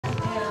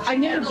I've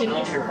never been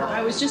here.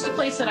 I was just a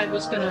place that I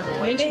was going to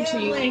mention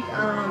to you. Like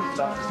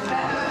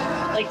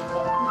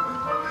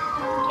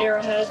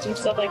arrowheads and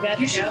stuff like that.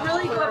 You should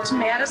really go up to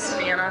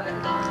Madison, Anna.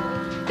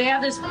 They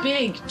have this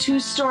big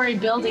 2-story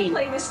building.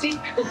 Play Misty.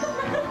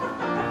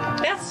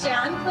 That's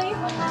John playing?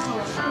 I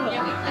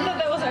thought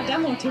that was our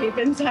demo tape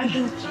inside.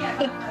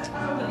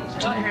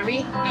 Do you hear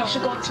me? You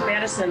should go up to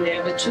Madison. They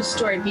have a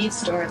 2-story bead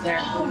store there.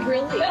 Oh,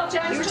 really? Well,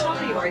 John's you were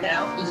talking to right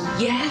now.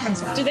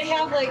 Yes. Do they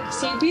have like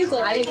seed beads?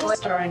 Like, I didn't go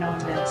store I know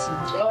in Madison.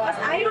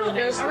 I don't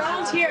know.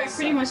 Around here, I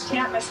pretty much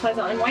can't miss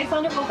Pleasant. And White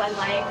Thunderbolt I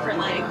like for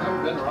like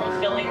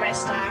filling my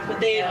stock, but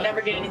they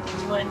never get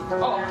anything new.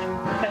 Oh.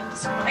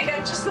 I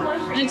got just the one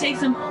for And you. it takes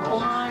them a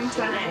long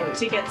time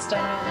to get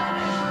stuff.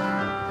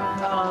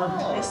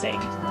 They say.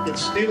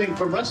 It's stealing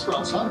from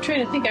restaurants, huh? I'm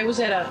trying to think. I was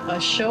at a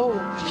show.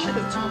 I should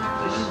have told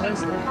you. It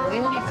was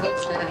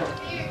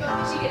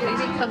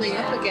maybe coming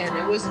up again.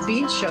 It was a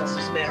bead show,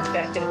 as a matter of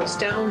fact, and it was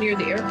down near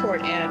the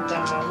airport at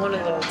one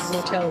of the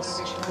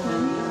motels.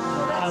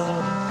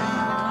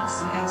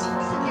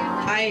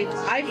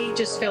 I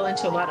just fell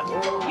into a lot of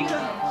old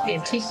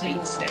antique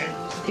beads there.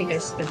 I think I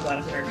spent a lot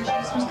of $100.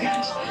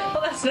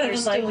 Well, that's not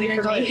likely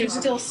for me. You're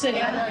still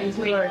sitting.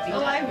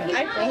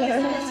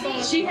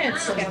 She had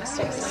some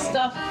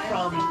stuff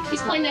from.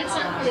 He's playing that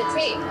song for the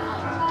tape.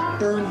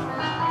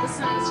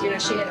 You know,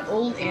 she had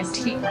old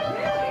antique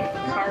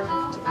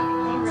carved.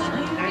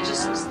 I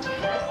just was.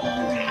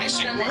 I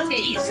should want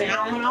these, and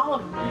I want all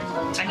of them.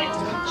 I had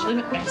to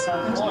limit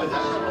myself.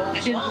 I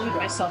didn't limit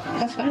myself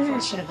enough,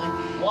 unfortunately.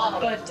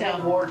 But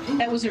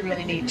that was a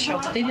really neat show.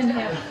 But they didn't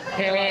have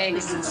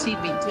eggs and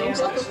seed beads. It was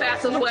so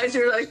fast, otherwise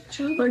you're like,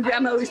 when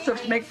Grandma used to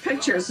make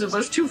pictures, it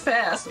was too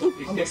fast. Ooh,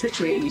 almost hit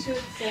you, Amy. Is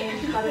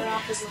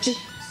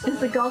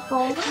the golf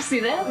ball? You see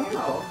that?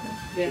 Oh.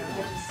 Yeah.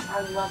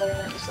 I love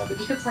it.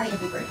 You could play it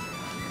great.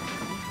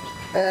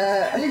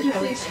 Did you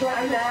see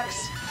Square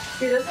Max?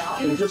 See this?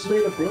 You just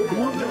made a break.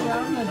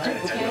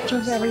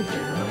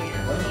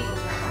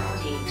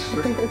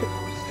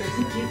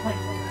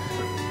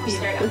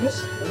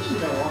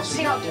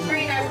 See how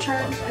free our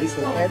turn.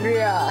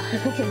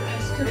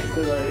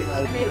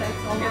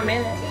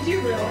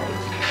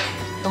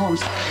 Oh, I'm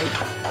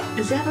sorry.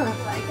 Is that a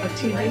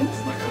TV?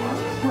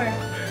 Where?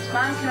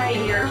 Mom's right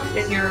here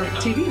in your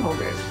TV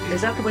holder.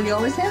 Is that the one you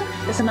always have?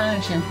 It's a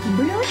monitor.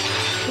 Really?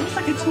 It looks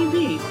like a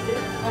TV.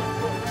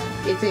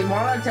 It's a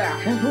monitor.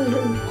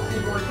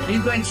 Are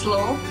you going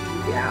slow?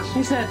 Yeah.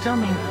 She's not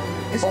filming.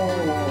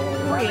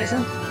 Why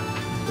isn't?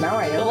 Now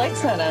I The am.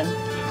 light's not on.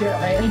 Yeah,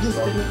 I just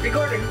didn't.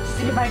 Recording.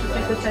 See if I can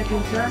get the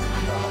second dress.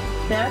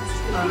 That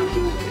would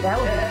be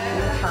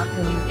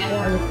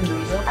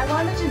I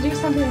wanted to do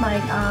something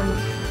like,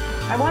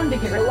 I wanted to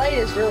get The light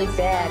is really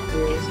bad,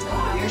 dude.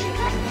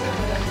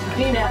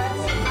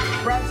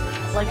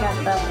 like at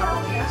the,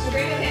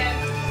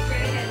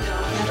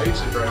 I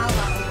used to drive.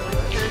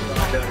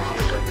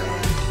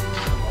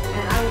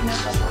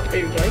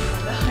 Hey, Joyce.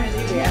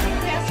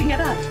 passing it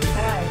up.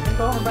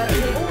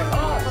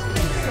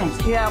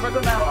 Yeah, we're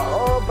gonna.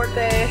 Oh,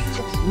 birthday.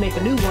 Make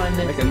a new one.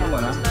 Make a new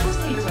one, huh?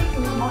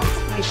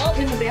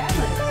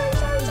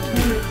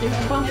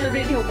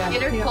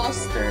 Get her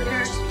closer.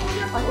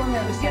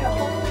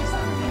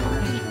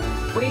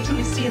 Wait till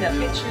you see the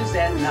pictures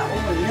and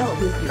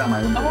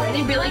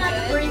They really good.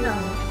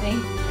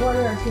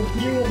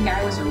 the guy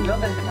was a real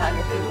good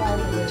photographer.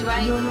 Do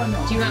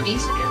you want me to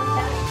do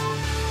that?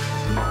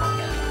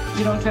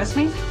 You don't trust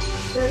me?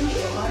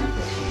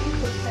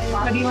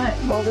 What do you want?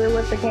 Over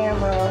with the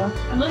camera.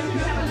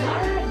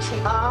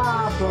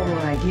 Ah,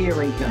 boy, here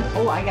we go.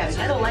 Oh, I got it.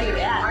 I don't like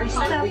that. Are you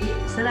set up?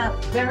 Set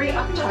up. Very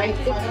uptight.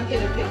 If I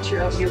get a picture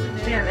of you.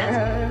 There,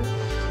 that's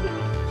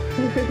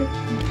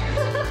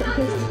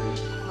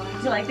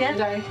You like that? Oh,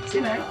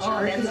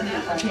 that's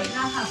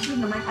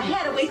I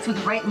had to wait for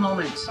the right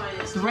moment.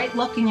 The right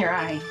look in your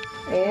eye.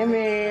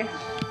 Amy.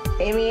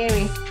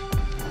 Amy.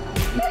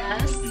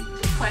 Yes.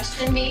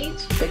 Question me.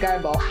 They got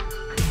a ball.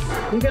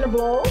 You gonna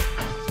blow?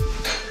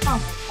 Oh,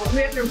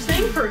 we have to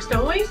sing first,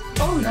 don't we?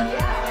 Oh, no.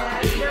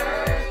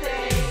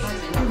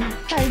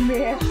 Hi,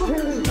 man.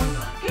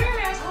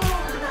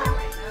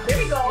 There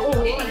we go.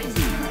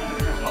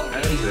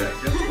 That is it.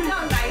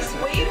 Nice.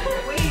 Wave.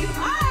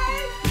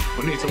 Hi.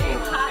 We need some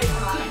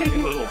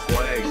little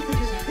flag.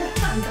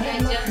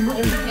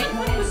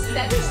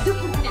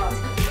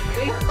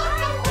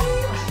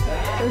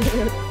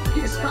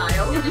 You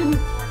smile.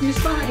 You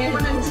smile.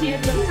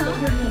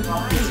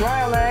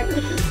 Smile, Max.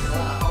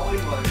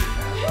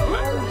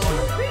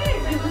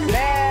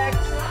 Max.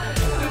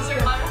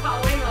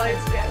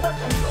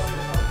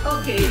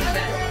 Okay.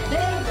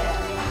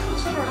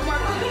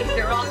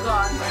 They're all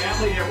gone.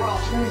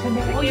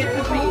 Oh, you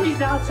took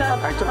movies outside.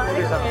 I took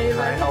movies out.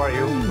 Hi, how are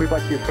you? We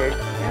bought you a cake.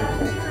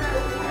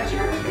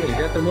 You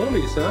got the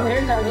movies, huh?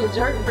 There's our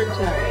dessert for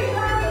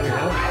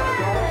tonight.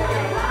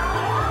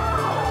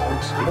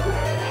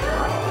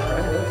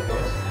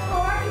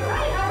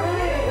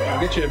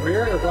 Get you a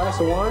beer or a glass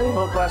of wine? A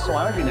little glass of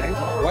wine would be nice.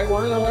 White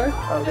wine, all right?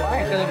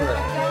 Wine.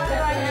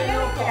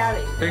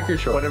 Take your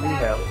choice. Whatever you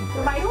have.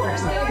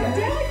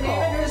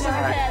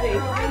 Patty.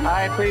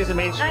 Hi, pleased to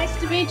meet you. Nice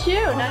to meet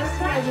you. Nice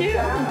to meet you.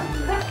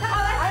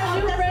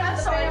 New friend of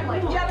the family.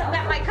 You haven't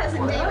met my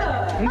cousin David.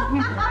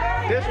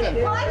 Distant.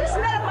 Well, I just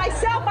met him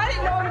myself. I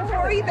didn't know him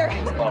before either.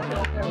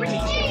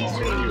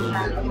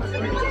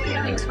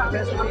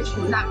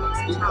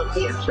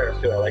 Sure,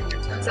 too. I like it.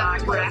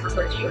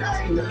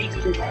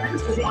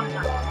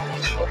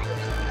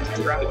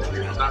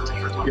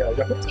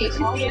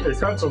 Yeah, it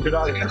sounds so good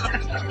out here.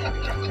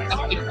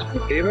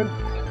 David?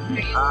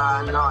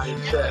 No,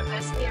 I'm sick.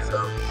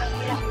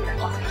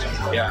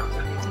 Yeah.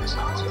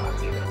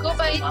 Go,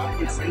 buddy.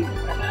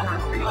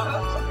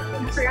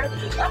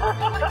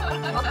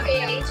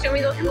 Okay, show me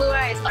those blue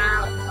eyes,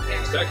 Mom.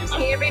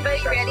 Okay,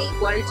 everybody ready?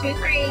 1, 2,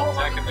 3.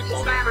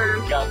 Smile,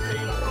 Mom.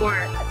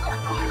 4.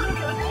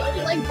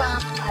 Like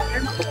Bob.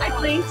 I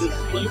blinked.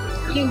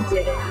 You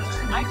did it.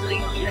 I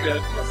blinked. You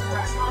did.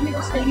 Let me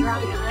just think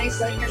around your eyes.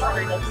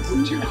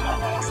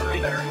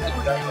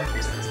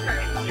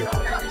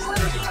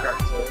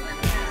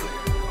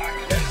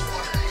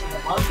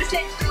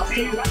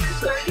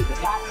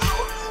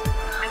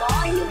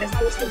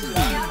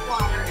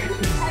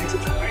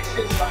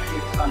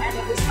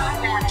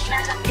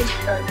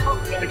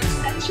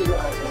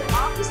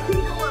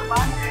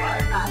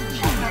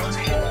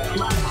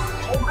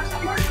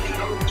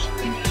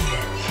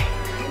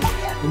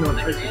 You know,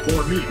 it's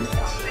before me.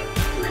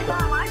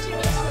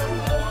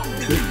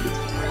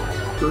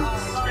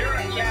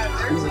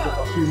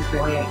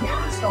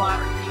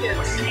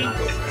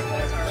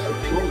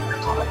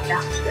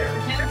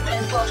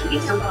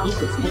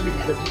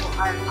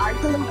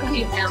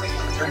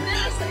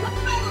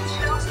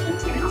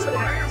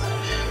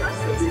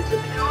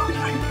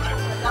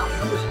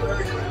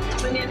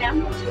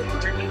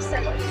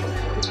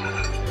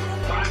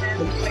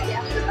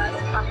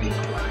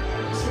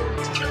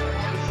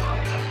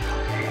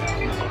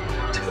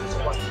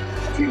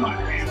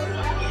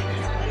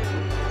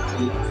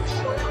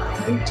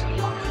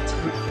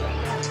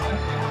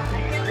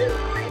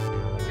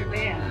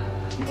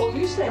 Well,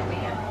 you said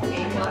man.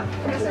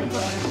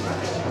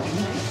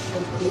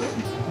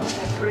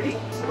 Pretty?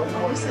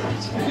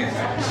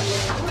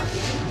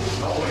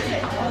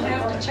 I'll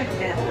have to check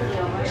that.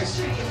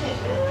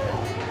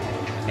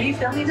 Are you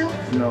filming now?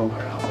 No.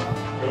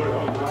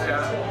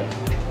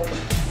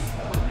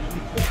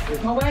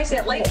 Well, why is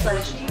that light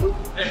flashing?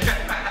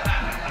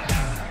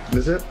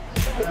 Is it?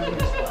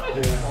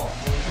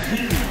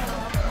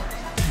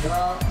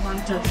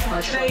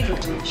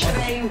 Should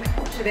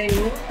I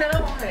move now?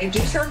 Should I do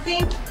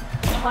something?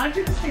 Why don't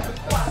you just take a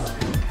plus?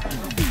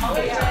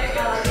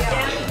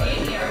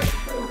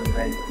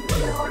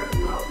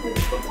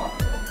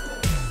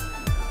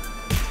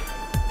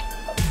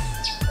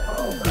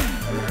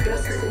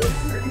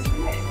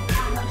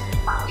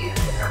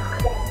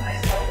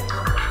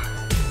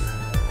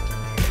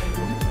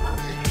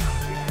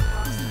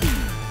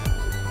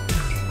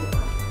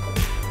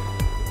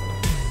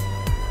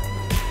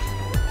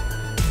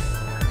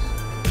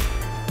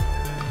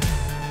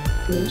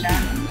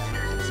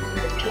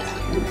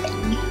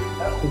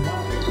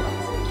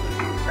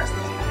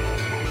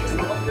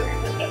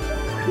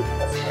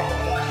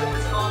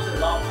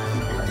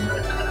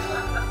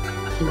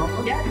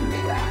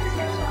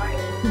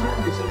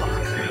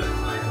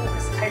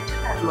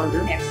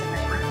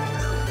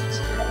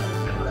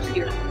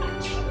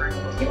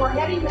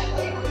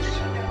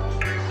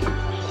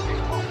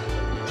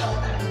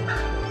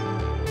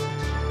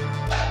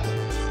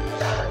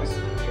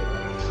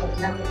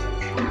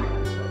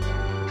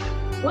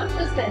 What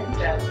was that?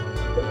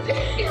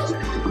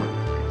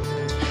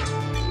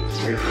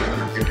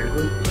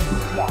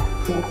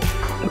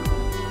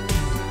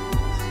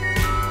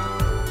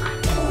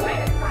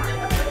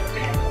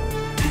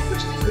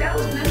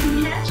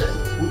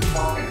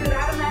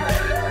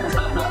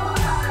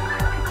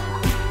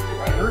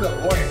 You're the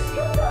boy.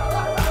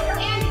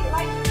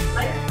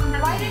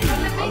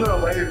 I'm gonna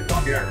let it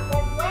come here.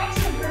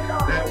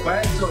 That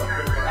wax up.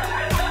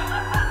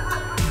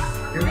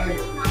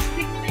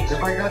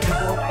 If I got to go,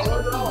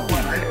 hold it up.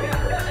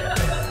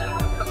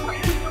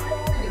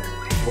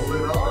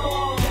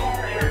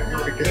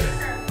 Again.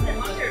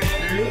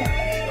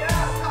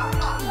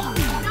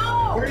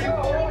 Where you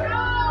going?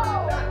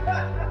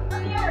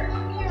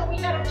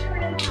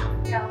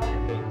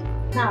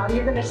 Now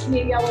you're gonna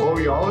smear yellow. Oh,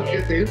 you always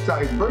get the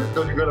inside first,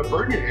 then you're gonna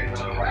burn your hands.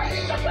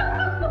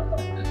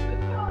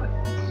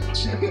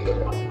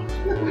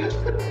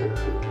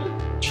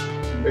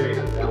 Hey,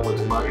 that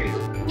was mine.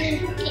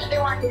 Take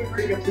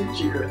a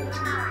picture.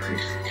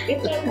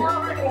 It's a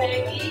water,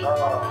 baby.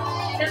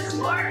 It's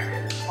work.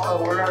 Oh,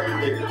 where are you,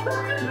 baby?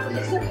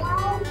 It's a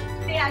water.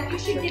 Yeah, you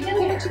should give it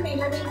here to me.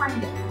 Let me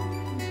find it.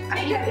 I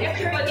had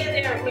everybody in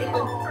there. It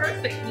was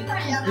perfect.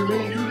 You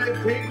mean you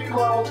didn't take me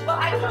well? Well,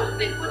 I don't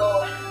think we're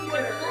going to do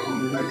it.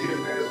 I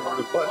didn't have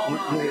the butt.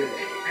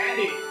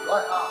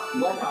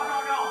 What?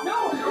 No.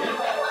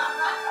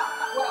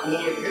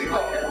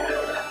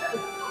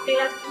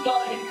 Dad, go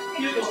ahead.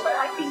 Pictures, but I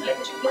can get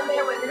you in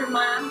there with her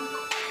mom.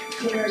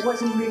 There, it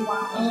wasn't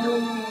rewound.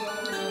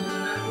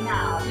 No.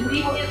 You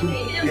need to get me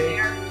in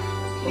there.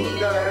 Who's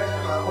got it?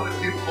 I want to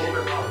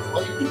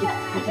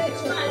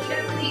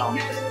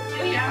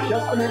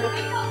Just a minute.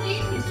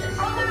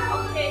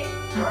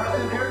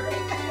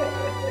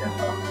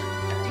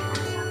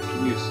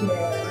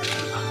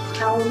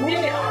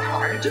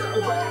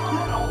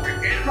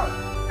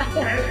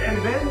 Okay. And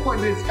then when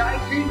this guy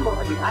came from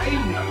behind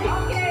me,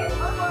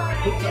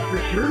 looked like the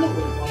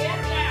journalist.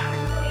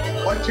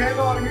 What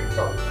channel are you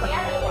from?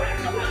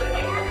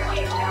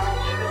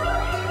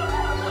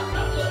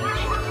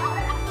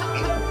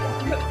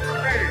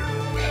 Hey,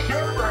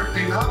 you're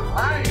working up.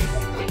 Hi.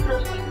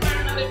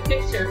 Another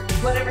picture.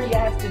 Whatever you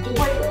have to do.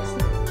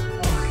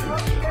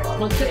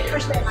 Well, take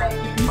first step.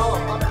 Oh,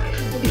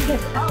 we got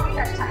time.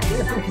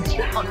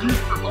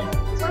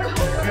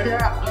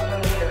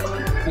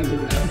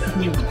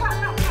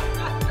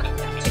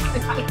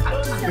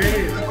 Hey,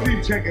 what are you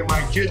checking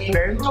my kid's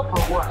dance up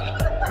or what?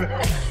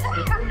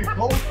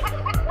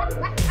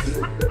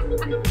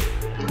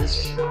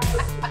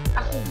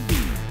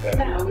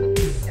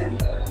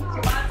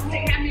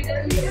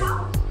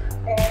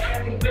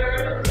 Happy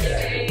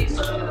birthday to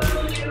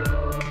you.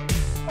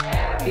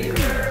 Happy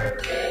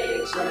birthday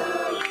to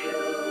you.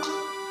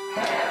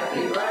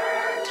 Happy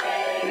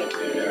birthday,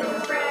 dear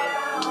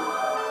friend.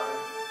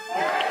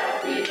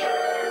 Happy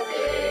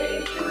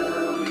birthday to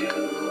you.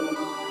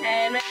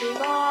 And many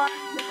more.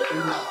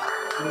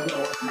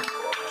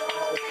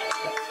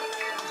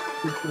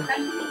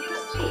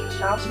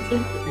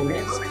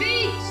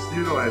 Speech.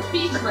 You know it.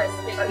 Speechless.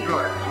 You know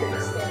it.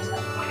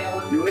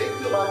 You ate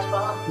too much,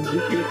 Bob.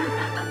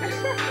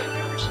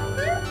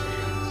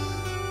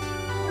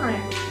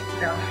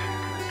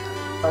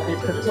 But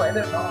it's the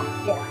weather on.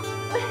 Yeah.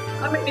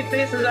 How many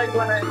pieces are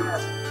going to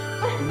have?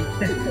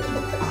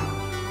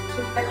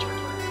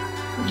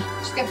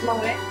 Just got to blow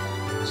it.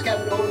 Just got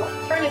to blow it.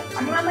 Turn it.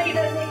 Mama, you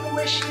gotta make a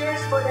wish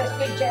yours for that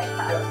big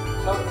jackpot.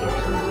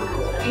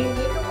 Okay. You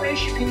make a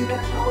wish and you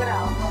gotta blow it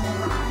out.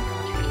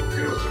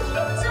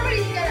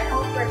 Somebody's gotta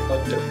help her.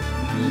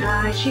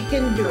 Nah, she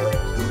can do it.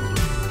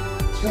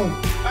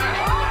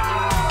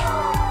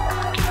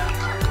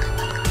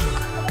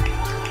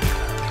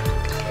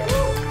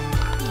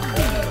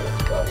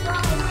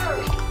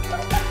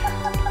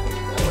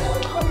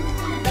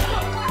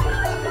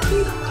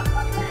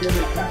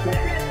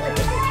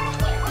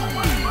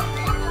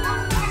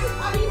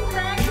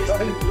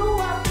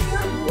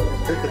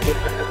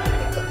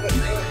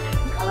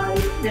 I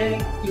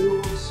thank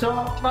you so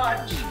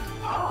much.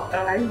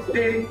 I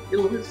thank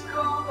you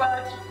so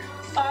much.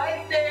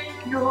 I thank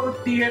you,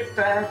 dear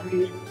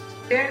family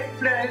and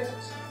friends.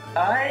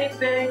 I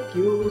thank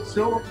you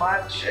so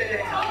much.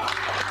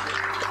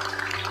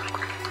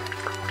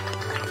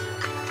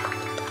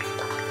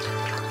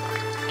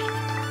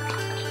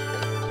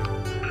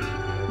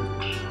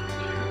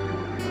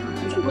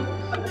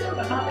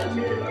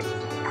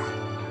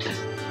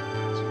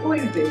 Who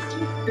is this?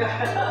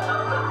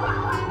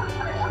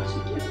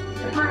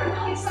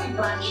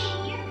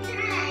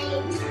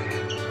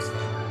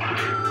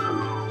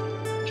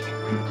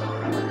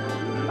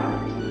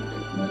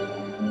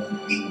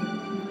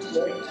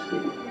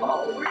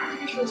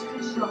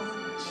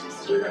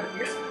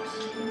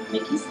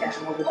 Mickey's got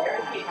him over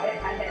there. I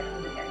had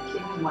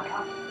one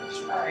out.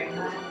 Sorry.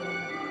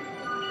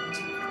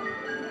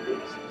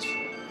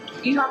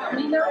 You talking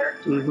to me now?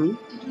 Mm-hmm.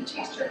 Did you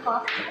taste your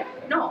coffee?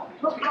 No.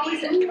 Look, how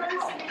is it?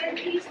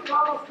 He's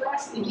all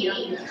frosty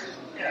here.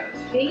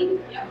 Jane?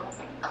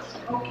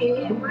 Okay,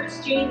 and where's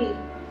Jamie?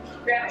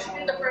 Grab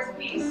the first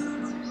piece.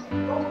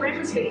 Oh,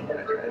 Grandma's getting the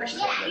first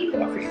piece.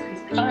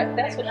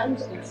 That's what I'm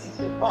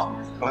saying. Oh,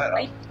 go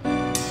ahead.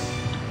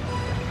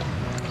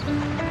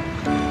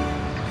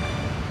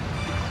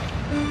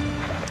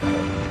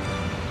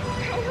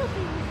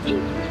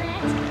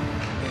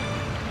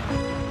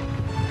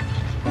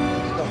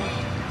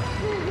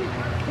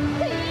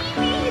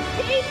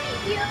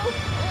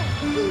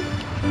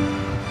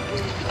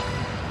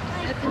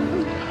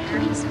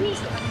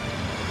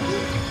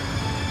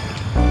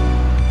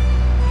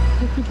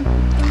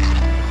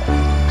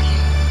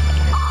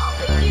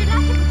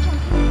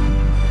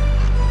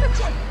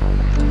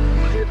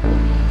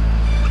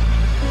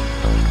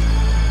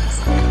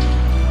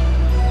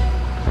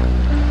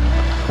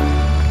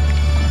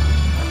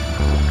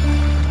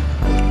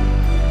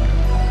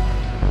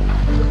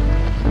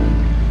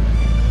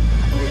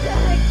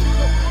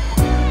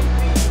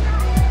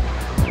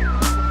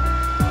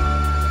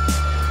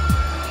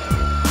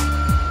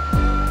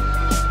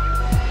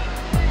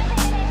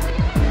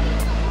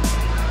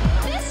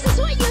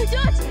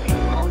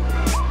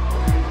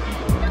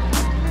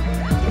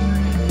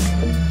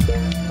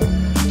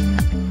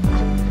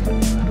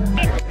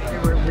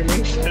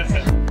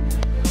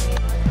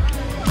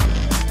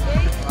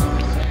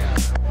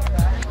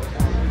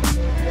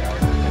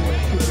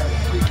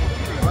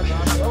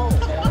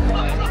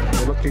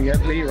 Looking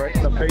at me right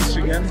in the face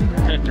again.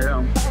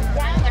 Yeah.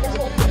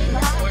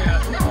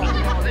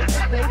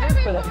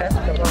 For the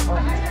festival.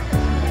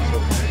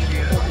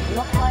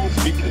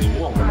 Speaking of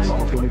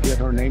woman, can we get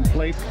her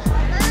nameplate?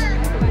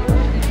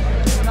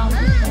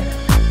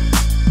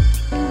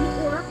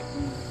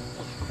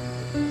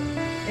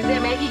 Is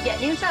there Maggie you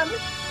getting you something?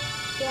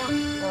 Yeah.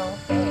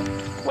 Okay.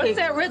 What's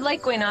that red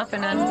light going off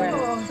and on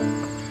for?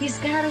 He's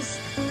got us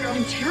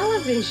on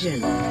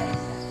television.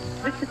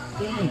 Look at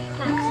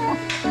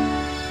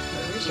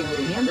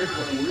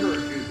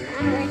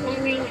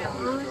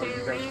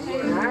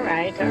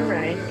All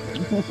right.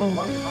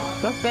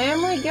 The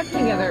family get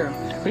together.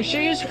 Be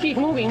sure you keep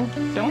moving.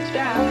 Don't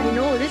stop. You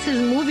know, this is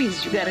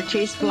movies. You got to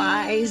chase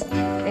flies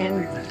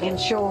and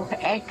show,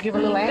 give a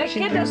little That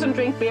action. kid doesn't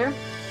drink beer.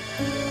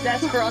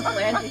 That's for Uncle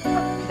Andy.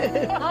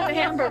 All the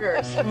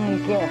hamburgers.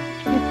 Good.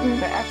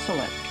 They're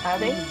excellent. Are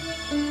they?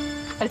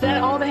 Is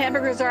that all the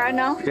hamburgers are on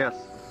now? Yes.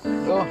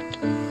 Oh.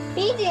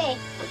 BJ,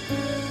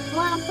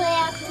 wanna play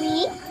after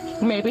me?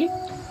 Maybe.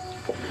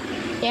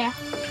 Yeah.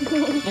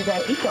 You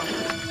got to eat them.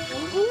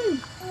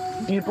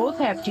 You both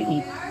have to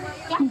eat.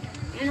 Yeah.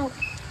 I know.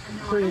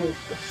 Pretty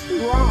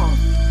strong.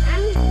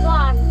 I'm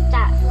strong.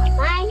 That.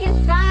 I get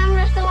strong.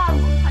 I'm strong.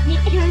 Eat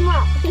him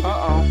up.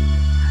 Uh-oh.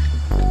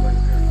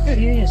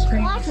 Yeah,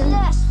 strength. What's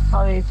this?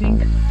 How do you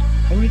think?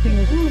 Everything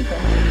is good. I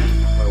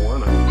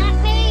wanna. Not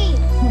me.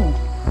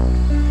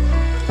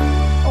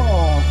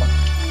 Oh.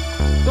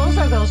 Those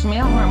are those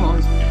male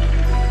hormones.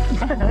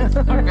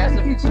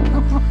 Orgasms.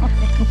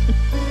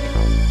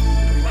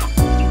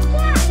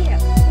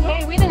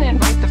 Hey, we didn't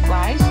invite the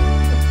flies.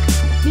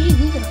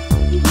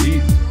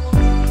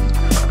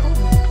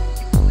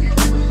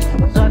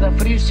 Those are the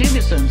free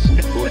citizens.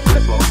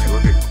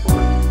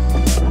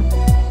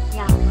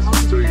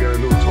 So you got a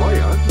new toy,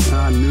 huh? A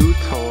new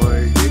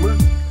toy. Gamer?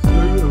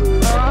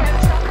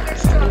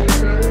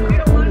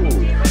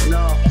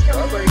 No.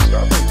 Strawberry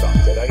sauce.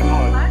 I don't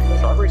know.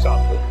 Strawberry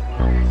sauce.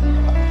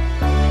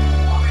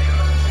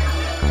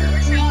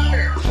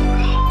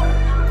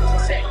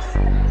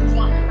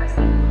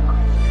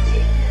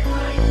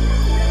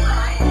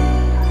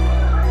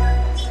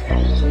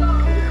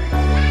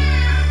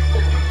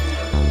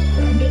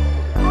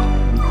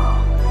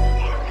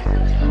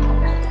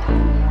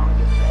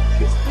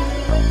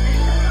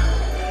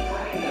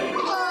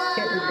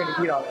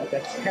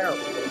 That's terrible.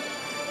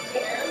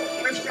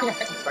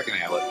 I can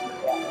handle it.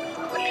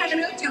 What kind of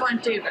milk do you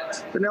want, David?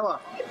 Vanilla.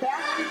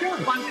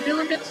 Want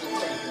vanilla milk?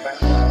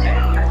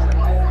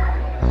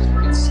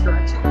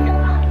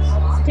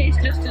 It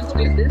tastes just as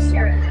good this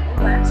year as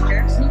last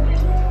year.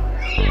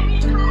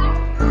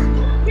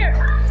 Here.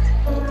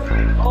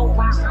 Oh,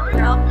 wow.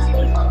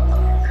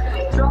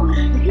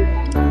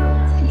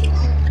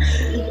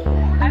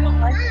 I don't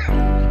like it.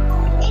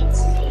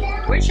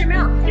 Where's your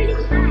milk?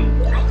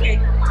 Okay.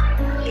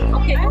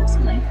 Okay,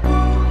 excellent.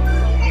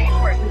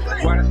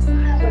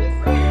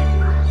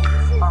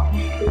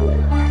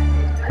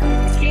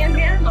 Can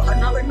handle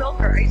another milk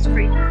or ice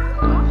cream.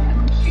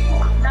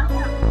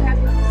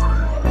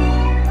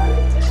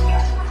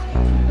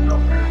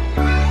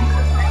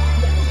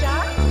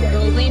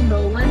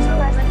 Rolling.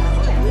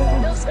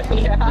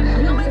 Yeah.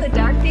 You know the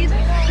dark days?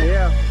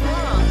 Yeah.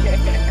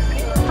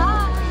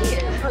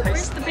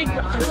 Where's the big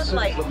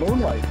floodlight? The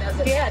moonlight.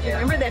 Yeah, do you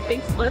remember that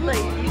big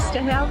floodlight we used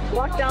to have?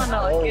 Walk down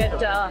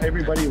get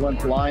Everybody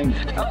went blind.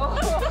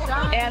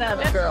 Anna,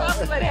 the girl.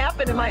 That's what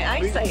happened to my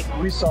eyesight.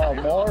 We saw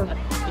more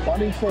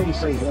funny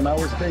faces when I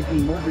was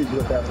taking movies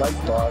with that light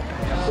bulb.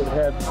 It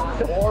had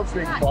four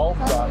big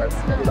bulbs on it.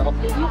 You know,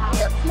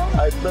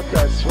 I flipped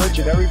that switch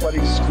and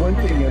everybody's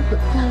squinting. And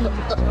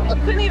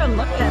Couldn't even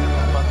look at it.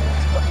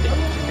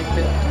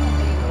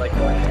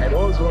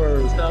 those were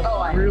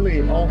really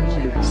home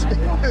movies.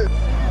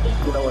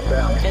 You know what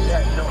that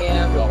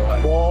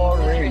means?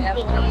 Boring.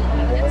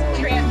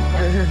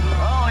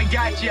 Oh, I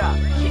gotcha.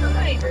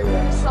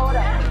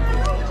 Soda.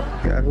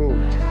 Got who?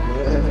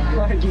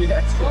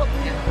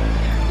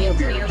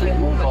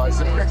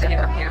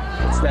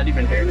 It's not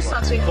even hair. It's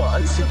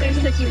fuzz.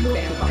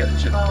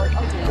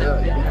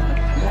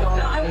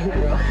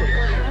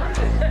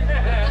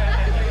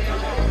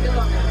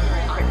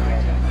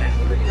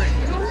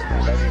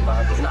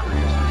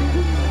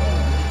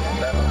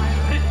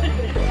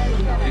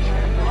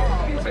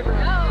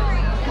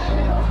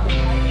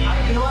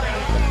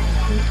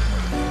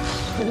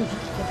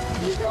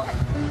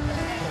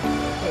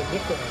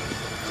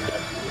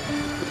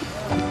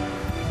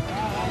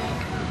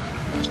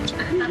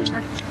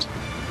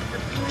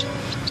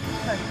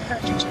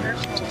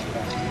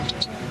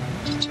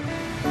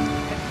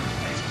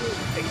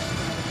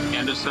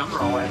 In December,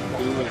 all I have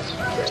to do is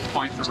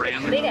point the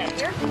ram in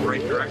the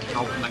right direction,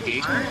 open the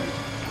gate.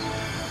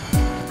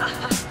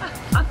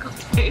 Uncle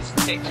Dave's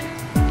thing.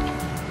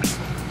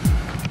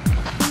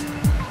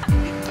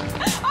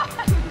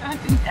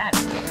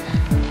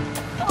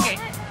 Okay.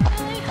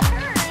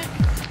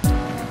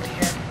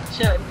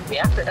 Should we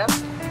wrap it up?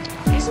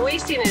 He's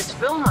wasting his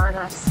film on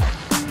us.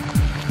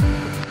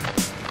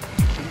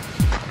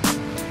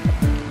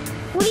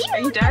 What are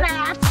you done?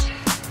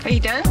 Are you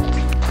done?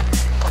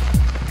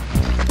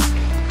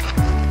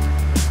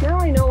 Now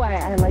I know why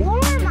I like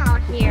Warm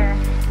out here.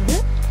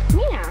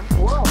 Yeah.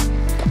 Whoa.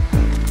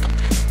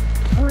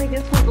 Oh, I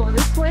guess we'll go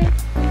this way.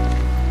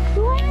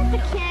 Do I have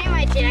to carry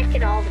my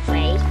jacket all the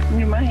way?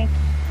 You might.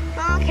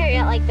 I'll carry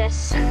it like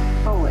this.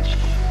 Oh,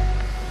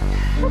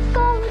 Let's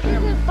go to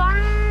the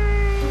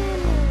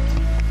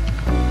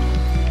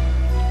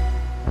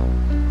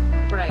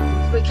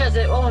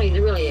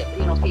way,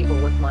 you know, people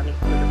with money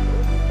for the food.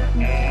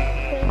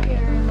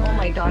 Oh,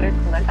 my daughter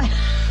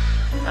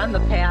on the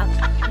path.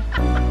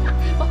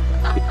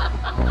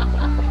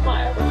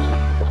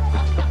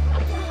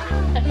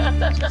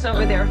 She's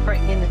over there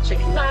frightening the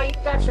chickens. No,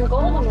 you've got some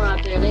golden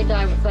right there. They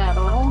died with that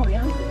on. Oh,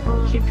 yeah.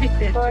 She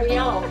picked it. Or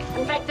yellow.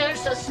 In fact,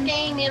 there's a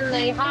skein in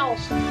the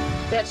house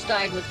that's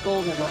dyed with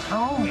golden.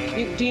 Oh,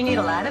 do you need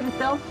a lot of it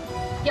though?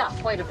 Yeah,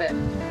 quite a bit.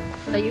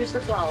 They use the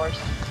flowers.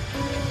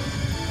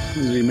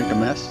 Did he make a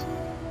mess?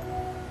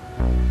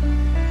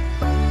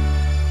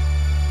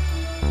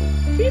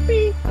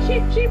 Sheepy,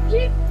 sheep, sheep,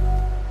 sheep.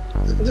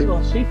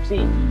 Little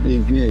sheepsy.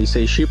 Yeah, you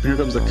say sheep, and here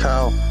comes the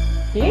cow.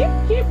 Sheep,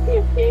 sheep,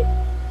 sheep, sheep.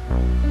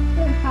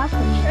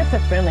 That's a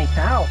friendly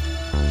cow.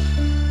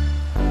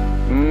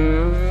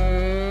 Moo.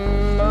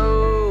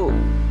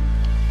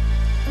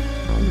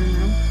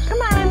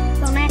 Come on.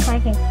 Don't act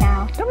like a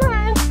cow. Come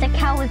on. The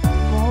cow is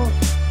bull.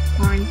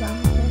 Horns on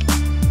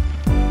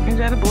it. Is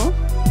that a bull?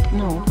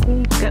 No.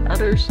 It's got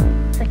udders.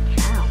 It's a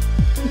cow.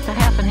 It's a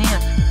half and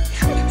half.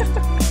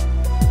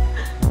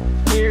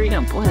 Here we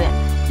go. Boy,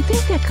 you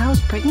think that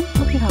cow's pregnant?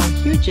 Look at how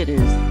huge it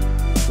is.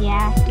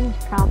 Yeah, he's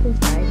probably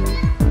pregnant.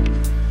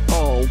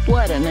 Oh,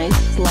 what a nice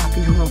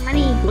sloppy little.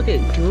 Honey. Look at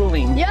it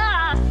drooling.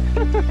 Yeah.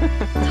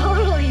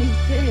 Totally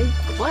big.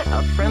 What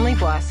a friendly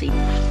bossy.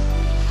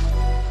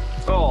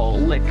 Oh,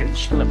 lick and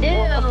schlip.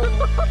 Ew.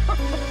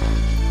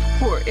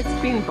 Poor, it's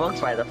being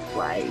bugged by the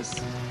flies.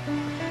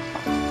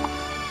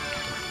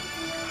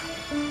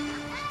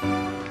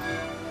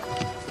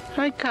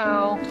 Hi,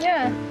 cow.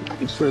 Yeah.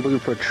 It's we're looking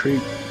for a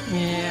treat.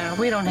 Yeah,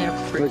 we don't have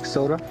fruit. Like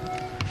soda?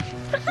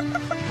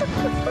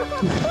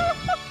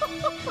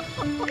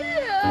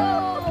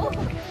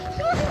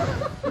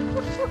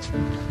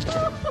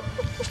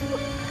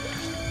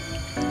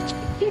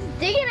 He's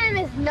digging in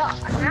his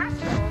nostrils.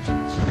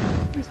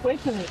 He's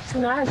waking me. It's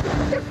not.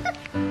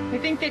 You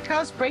think that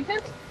cow's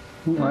pregnant?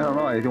 I don't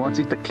know. He wants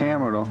to eat the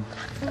camera though.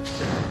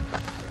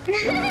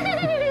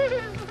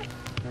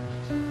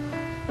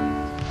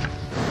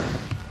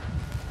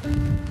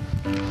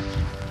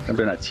 I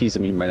better not tease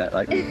him. He might not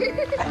like me.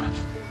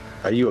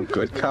 Are you a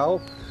good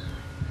cow?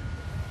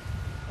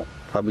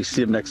 Probably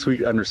see him next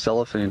week under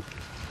cellophane.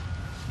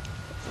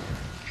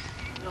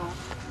 No.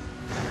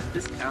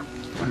 This cow.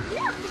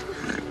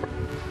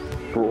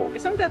 Cool.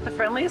 Isn't that the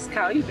friendliest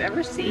cow you've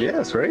ever seen? Yeah,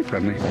 it's very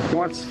friendly. He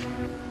wants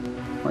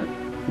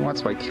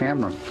my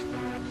camera.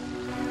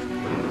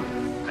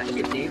 That's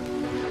good, Dave.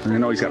 And I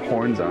know he's got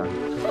horns on.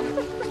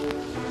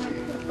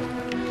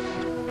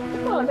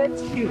 Oh,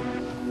 that's cute.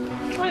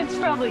 Well, it's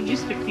probably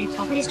used to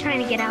people. He's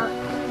trying to get out.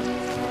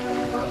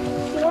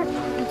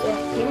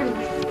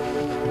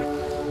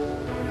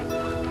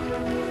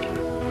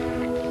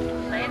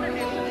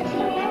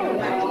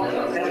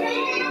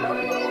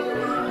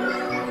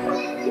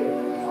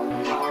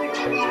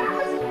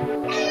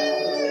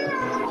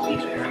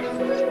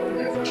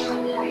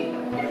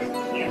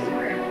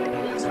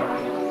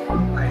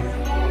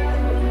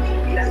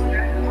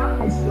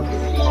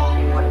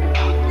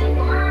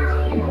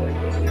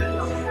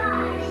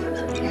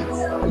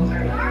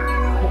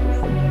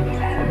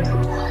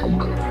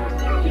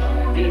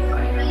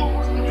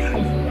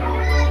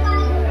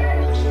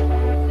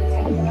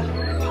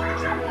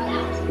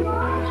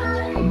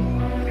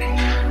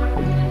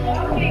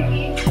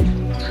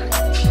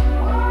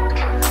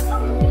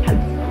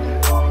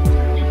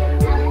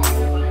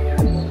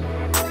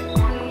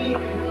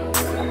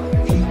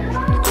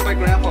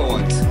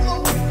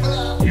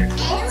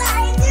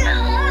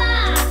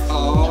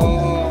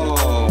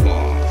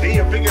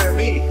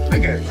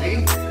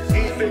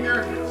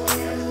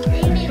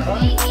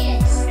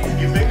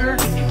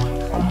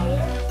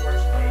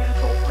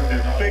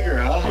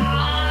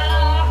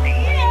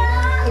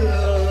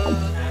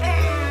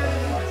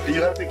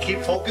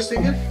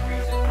 Focusing it?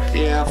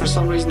 Yeah, for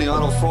some reason the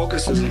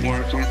autofocus isn't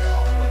working.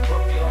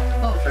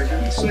 Oh, for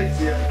goodness sake,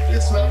 yeah,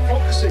 it's not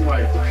focusing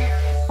right.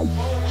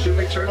 Should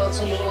we turn on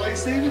some of the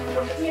lights, David?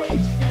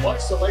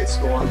 Watch the lights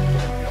go on.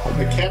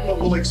 The camera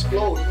will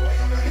explode. Now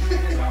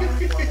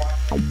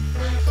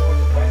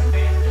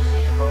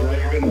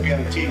you're going to be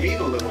on TV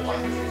in a little while.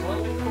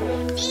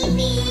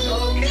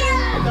 Okay,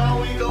 now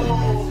we go.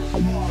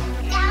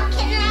 Now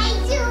can I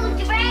do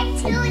direct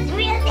to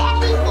real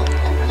daddy?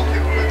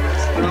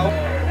 No.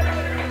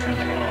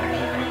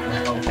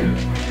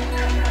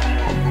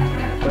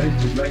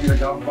 Just regular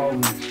golf ball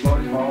with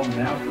exploding ball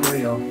and out the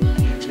wheel.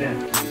 Then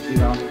you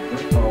see off the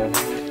first hole.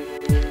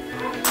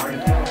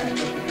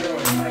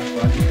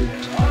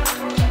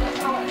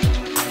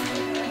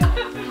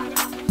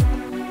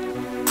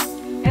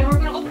 And we're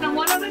going to open them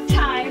one at a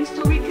time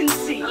so we can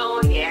see.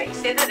 Oh, yeah. You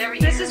say that every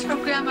year. This is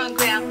from Grandma and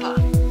Grandpa.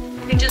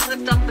 You just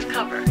lift up the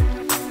cover.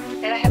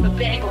 And I have a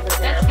bag over there.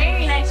 That's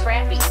very nice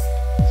wrapping.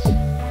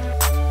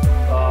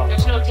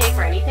 There's no tape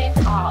or anything?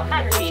 Oh,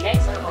 that's really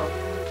nice.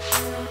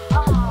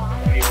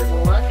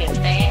 Look at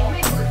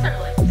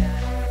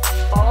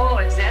that. Oh,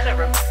 is that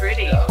ever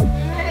pretty?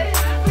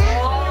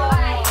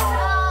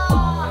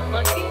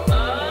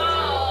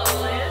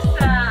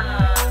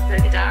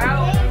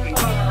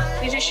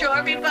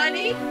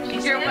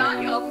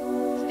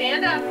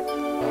 Stand up.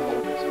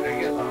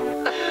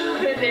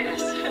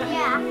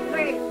 Yeah,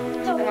 we're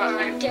so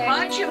hard.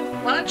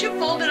 Why don't you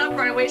fold it up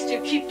right away so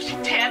you keep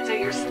tabs of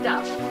your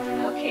stuff?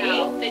 Okay.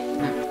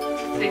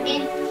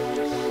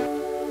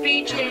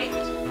 BJ,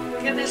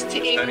 give this to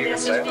Amy.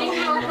 This is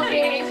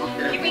okay.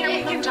 You mean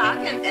we can talk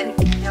and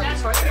You're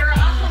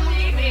awesome,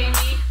 baby.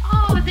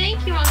 Oh,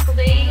 thank you, Uncle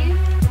Dave.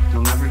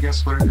 You'll never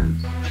guess what it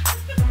is.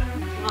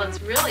 Well, it's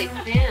really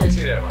thin.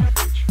 See that one?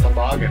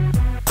 Toboggan.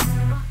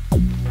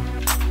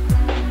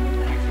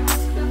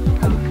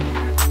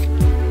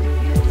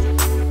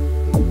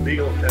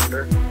 Legal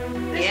tender.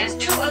 This is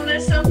to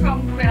Alyssa from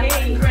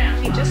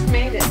Graham. He just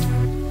made it.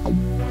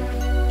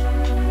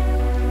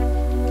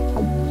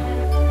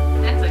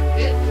 That's a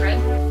good thread.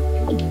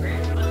 Thank you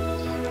very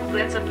much.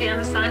 That's a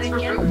Panasonic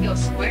Brookfield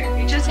square.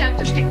 You just have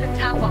to take the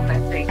top off, I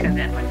think, and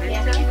then when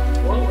it's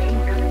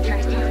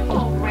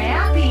oh,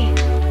 wrapping.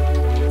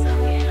 It's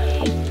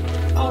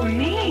okay. Oh,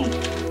 neat.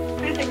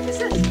 What do you think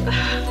this is?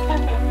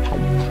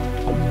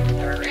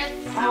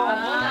 Oh,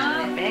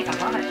 bag, I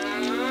love it.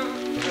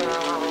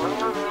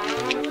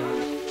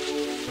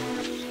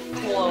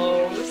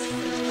 Close.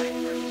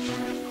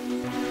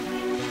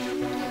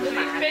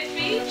 Big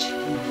beach?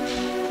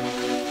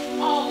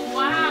 Oh,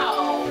 wow.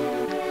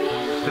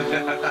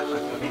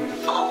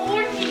 Oh,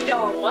 no.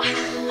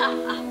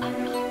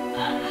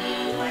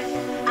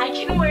 I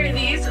can wear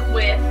these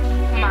with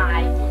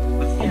my,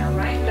 yeah,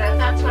 right?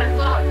 That's what I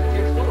thought,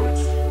 your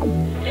boots.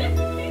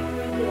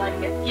 You like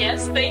it?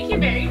 Yes, thank you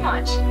very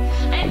much.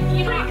 And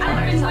you know,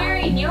 I've been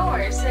wearing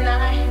yours, and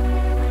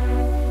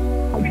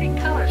Pretty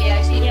color.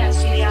 Yeah, she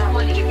yeah.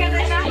 What did you get?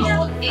 And I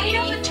have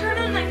a turn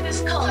on like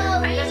this color.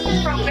 I just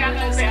was from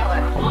Grandma's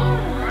Salad. Oh,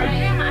 right.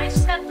 Grandma, I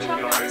just got the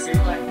chocolate this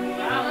color.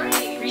 Wow.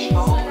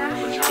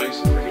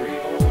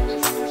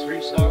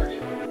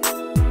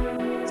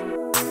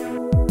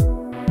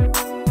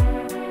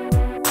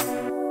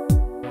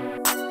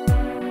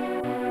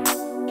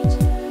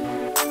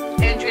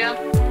 Andrea,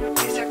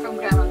 these are from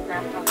Grandma and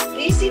Grandpa.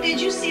 Lacey, did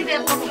you see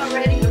that book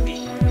already?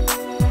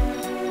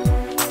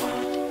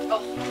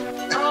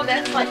 Oh,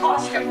 that's like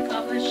Oscar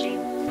Publishing.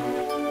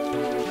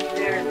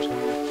 There.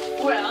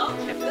 Well,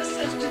 this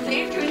is to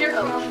Dave Jr.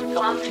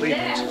 Mom and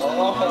Dad. Oh.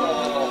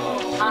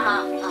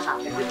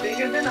 Is it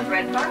bigger than a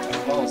bread bar?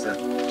 What was that?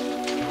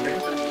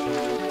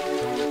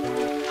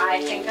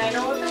 I think I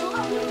know what they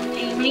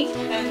are. Amy?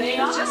 And they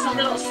are. It's just a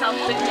little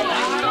something that I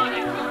thought I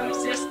could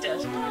resist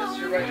it. Yes,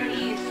 you're right.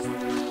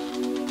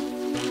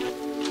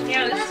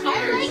 Yeah, But this I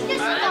like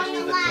this one Back a to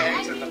the lot.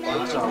 tags at the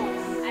bottom.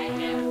 I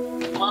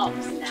have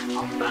gloves now.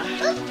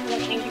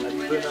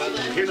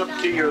 Hit up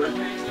to your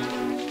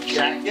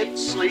jacket,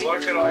 sleeve.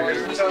 Look at all your I had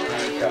a hard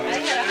time.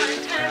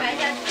 I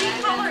had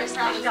 3 colors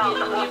left out.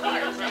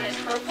 And it's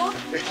purple.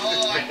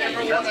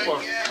 That's for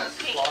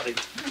plotting.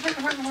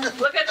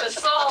 Look at the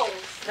soles.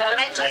 The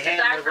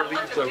hand never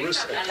leaves the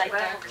wrist. I like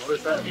that. What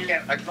is that?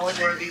 I can only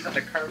wear these on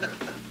the carpet.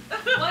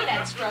 Boy,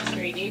 that's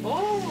frustrating.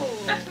 Oh.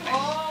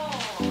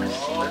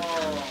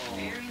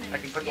 I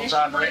can put those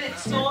on right now.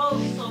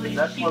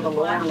 That's for the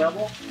lower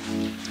level.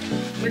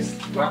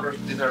 Rubber,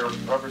 these are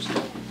rubber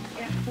stones.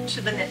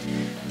 To the net.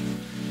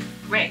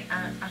 Right,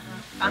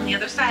 on the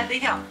other side of the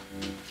hill.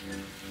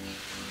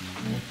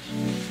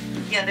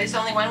 Yeah, there's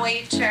only one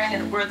way you turn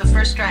and we're the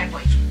first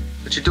driveway.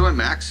 What you doing,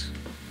 Max?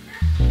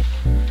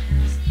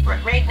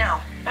 Right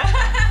now.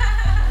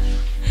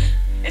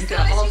 As soon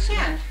as you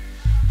can.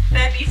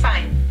 That'd be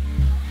fine.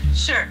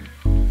 Sure.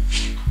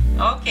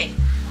 Okay.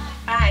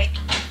 Bye.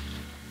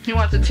 He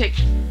wants to take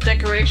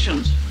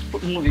decorations for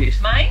movies.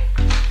 Mine?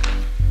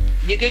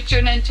 You get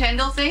your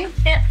Nintendo thing?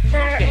 Yeah,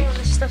 Okay. all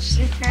the stuff's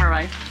in there. All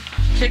right.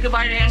 Say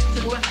goodbye to Aunt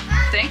Sue.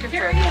 Thank you for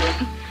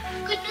everything.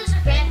 Good news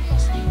or bad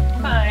news?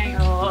 Bye.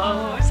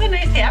 Oh, it's so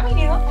nice having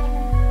you.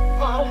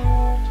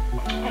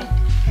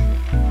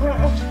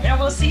 And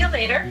we'll see you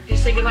later. You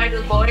say goodbye to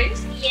the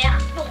boys? Yeah.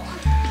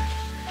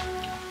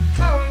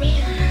 Oh,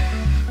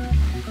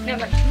 man.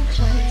 Never.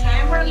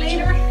 Camera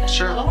later?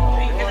 Sure.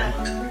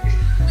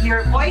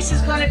 Your voice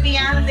is going to be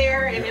on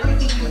there and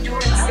everything you do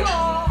and say.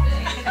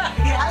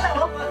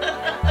 Hello.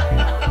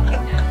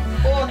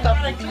 Oh,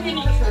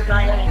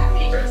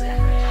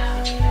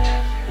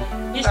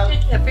 just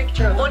take a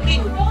picture of only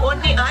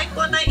I'm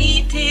gonna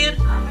eat it.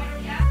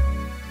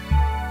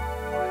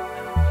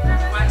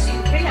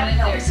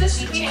 Is this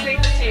sweet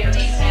potatoes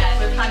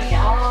with honey?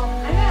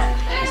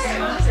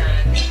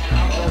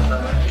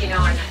 You know,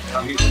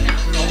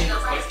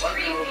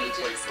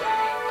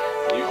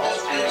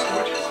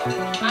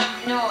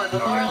 No, the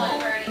Laurel and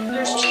Bernie.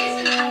 There's cheese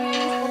and onions.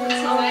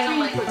 Oh, I don't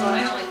like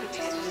potatoes.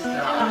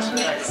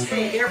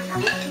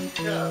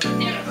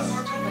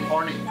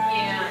 Morning.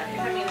 Yeah.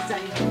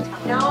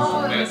 No,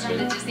 it was from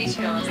the Disney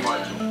shows.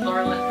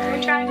 Laurel and Bernie.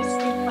 We're trying to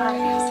sneak by.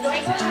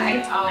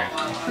 Oh,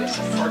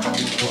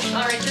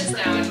 I'll write this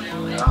down.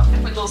 I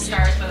put little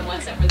stars for the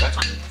ones that were the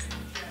funniest.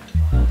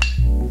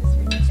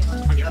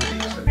 Yeah, they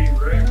used to be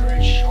very,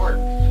 very short.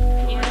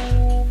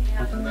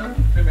 And then,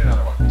 give me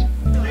another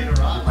one.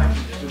 Later on, I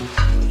need to do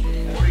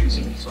 40s,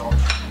 so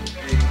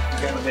you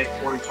gotta make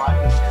 45.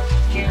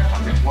 Yeah.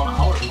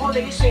 Oh,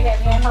 they used to have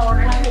handheld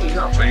organ. There you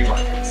go. There you go.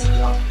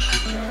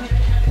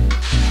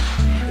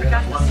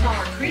 Got the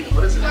smaller cream.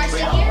 What is it?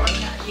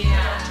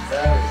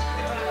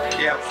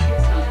 Yeah.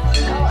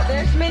 Oh,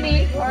 there's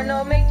Minnie, or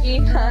no, Mickey.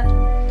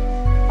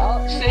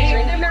 Oh, she's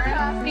drinking her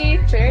coffee.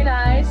 Very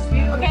nice.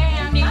 Okay,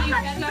 Andy, you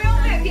got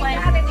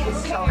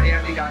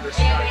Andy got her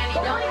start.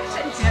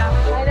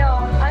 I know.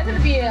 I'm gonna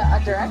be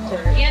a director.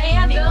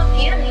 Andy,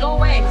 go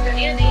away.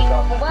 Andy,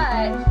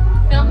 What?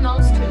 film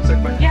those two.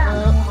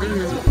 Yeah.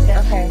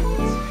 Okay.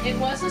 It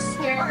was a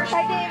square.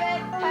 Hi,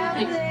 David.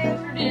 Hi,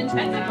 David.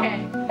 That's okay.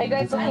 Are you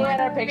guys looking at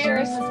our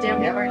pictures?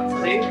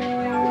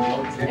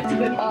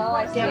 Oh,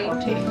 I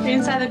see.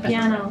 Inside the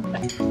piano.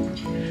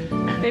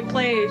 They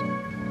played.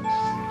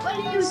 What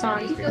do you do?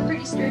 You feel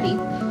pretty sturdy.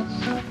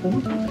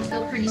 You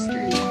feel pretty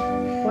sturdy.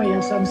 Oh,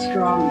 yes, I'm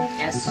strong.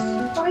 Yes.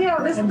 Oh yeah,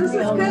 this is good.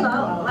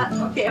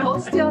 Okay,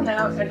 hold still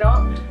now.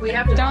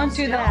 Don't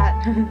do that.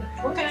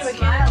 What kind of a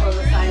camera on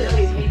the side of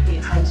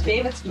these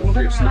David's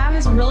Mom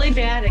is really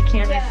bad at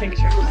candid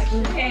pictures.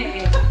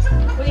 Hey.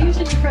 Well,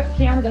 usually the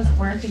camera doesn't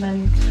work, and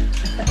then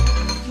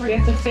we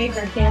have to fake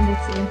our candid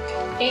scene.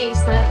 Hey,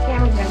 snap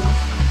camera grandma.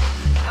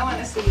 I want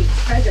to see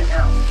present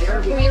now. There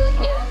we Who are you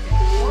looking at?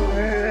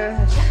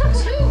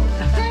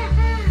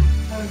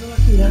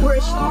 We're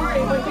sorry,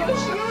 but you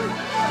should.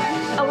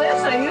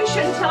 Alyssa, you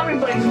shouldn't tell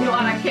everybody when you're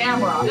on a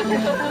camera.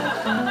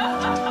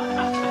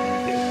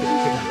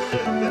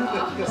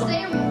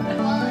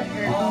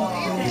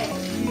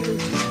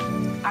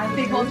 I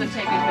think we'll have to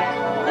take it back.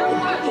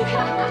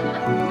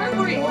 Where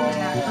were you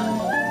at?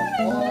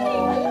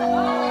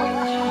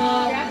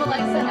 Grab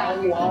Alexa now.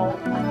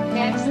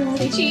 Next,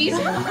 say cheese.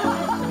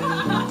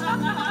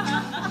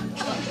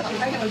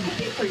 I got a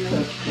gift for you.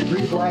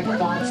 3 black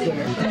dots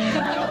there.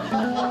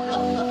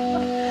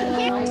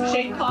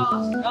 Shake paw.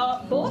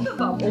 Both of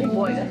them. Oh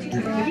boy, that's good.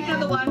 Give me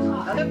another one.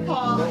 Another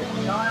paw. No,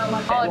 I don't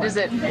like that Oh, one. does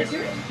it?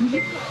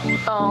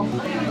 Oh.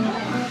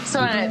 So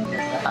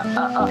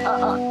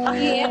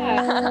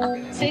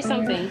Yeah. Say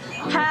something.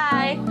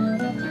 Hi.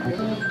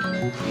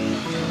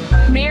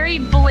 Merry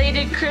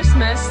belated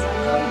Christmas.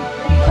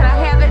 Can I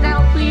have it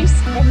now, please?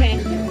 Okay.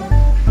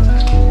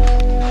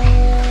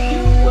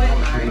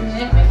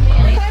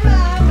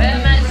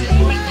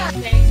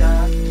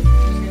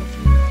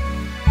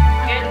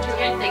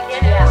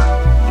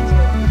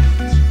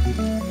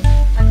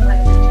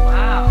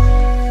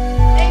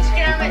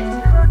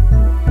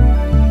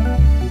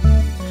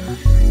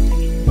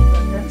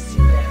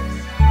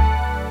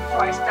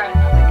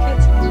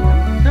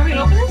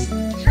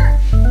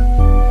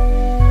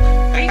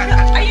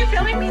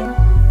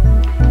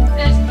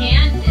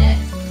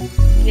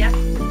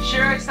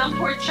 Some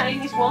poor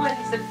Chinese woman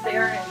sits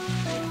there and I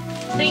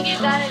think you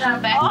got it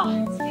on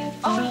backwards.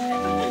 I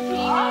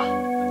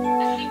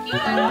think you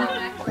got it on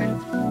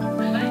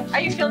backwards. Are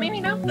you filming me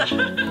now?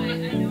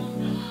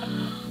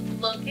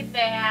 Look at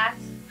that.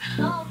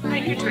 Oh,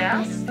 Like your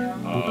dress?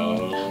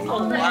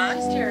 Oh, my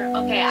sister.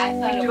 Okay, I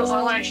thought it Do was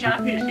online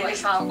shopping and I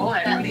saw, oh,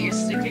 I really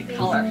used to get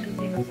color.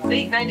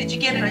 See, now did you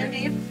get it on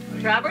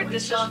Dave? Robert,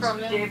 this is from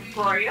Dave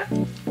Gloria.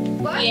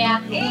 What?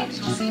 Yeah. Hey, did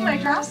you see my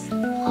dress?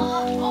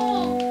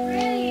 Oh,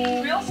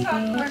 pretty. Real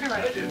stuff. Where do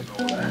I do?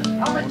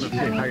 I'll let you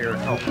Hire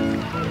help.